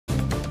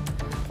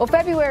Well,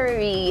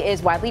 February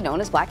is widely known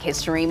as Black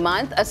History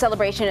Month, a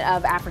celebration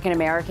of African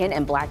American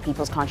and Black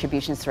people's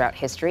contributions throughout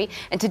history.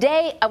 And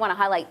today, I want to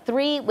highlight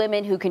 3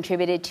 women who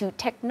contributed to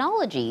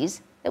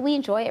technologies that we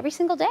enjoy every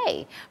single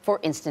day.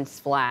 For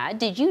instance, Vlad,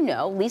 did you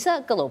know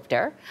Lisa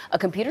Galopter, a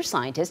computer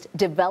scientist,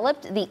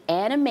 developed the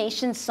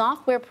animation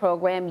software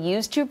program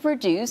used to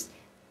produce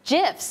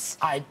GIFs?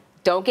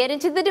 Don't get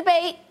into the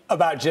debate.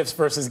 About GIFs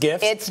versus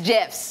GIFs? It's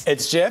GIFs.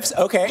 It's GIFs?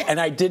 Okay, and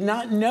I did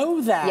not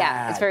know that.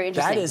 Yeah, it's very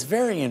interesting. That is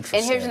very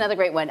interesting. And here's another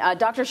great one.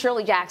 Dr.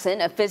 Shirley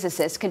Jackson, a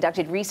physicist,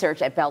 conducted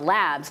research at Bell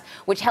Labs,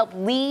 which helped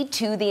lead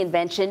to the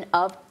invention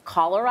of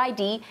caller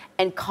ID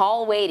and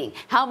call waiting.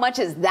 How much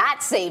has that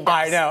saved us?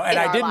 I know, and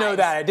I did know lives?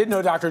 that. I did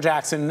know Dr.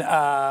 Jackson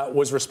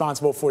was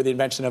responsible for the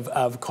invention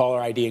of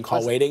caller ID and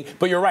call waiting.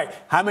 But you're right.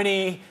 How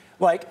many,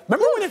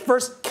 remember when it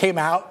first came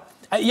out?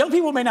 Young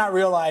people may not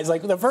realize,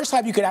 the first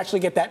time you could actually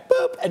get that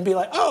boop and be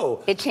like,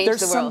 oh, it changed there's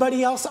the world.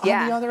 Somebody else on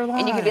the other line.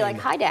 And you could be like,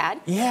 hi, Dad.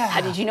 Yeah. How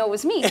did you know it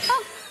was me?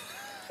 Oh,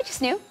 I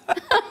just knew.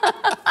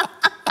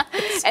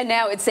 And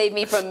now it saved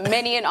me from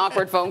many an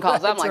awkward phone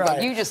calls. I'm like,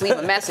 well, you just leave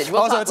a message.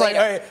 We'll also, talk it's later.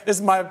 like, hey, this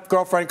is my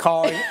girlfriend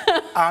calling.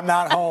 I'm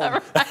not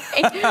home.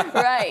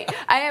 Right.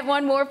 I have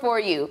one more for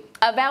you.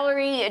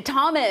 Valerie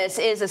Thomas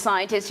is a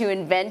scientist who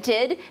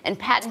invented and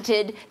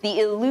patented the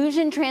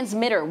illusion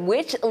transmitter,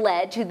 which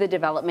led to the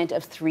development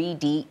of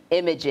 3D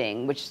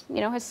imaging, which,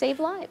 has saved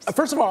lives.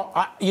 First of all,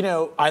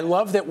 I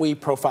love that we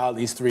profile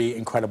these 3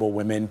 incredible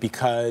women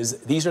because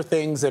these are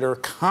things that are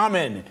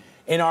common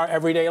in our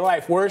everyday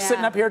life. We're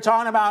sitting up here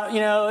talking about,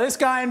 this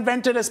guy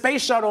invented a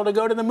space shuttle to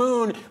go to the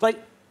moon.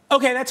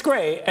 Okay, that's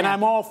great. And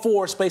I'm all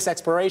for space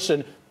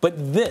exploration,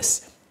 but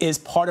this is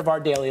part of our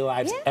daily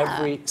lives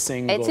every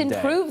single day. It's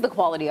improved the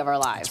quality of our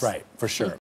lives. That's right, for sure.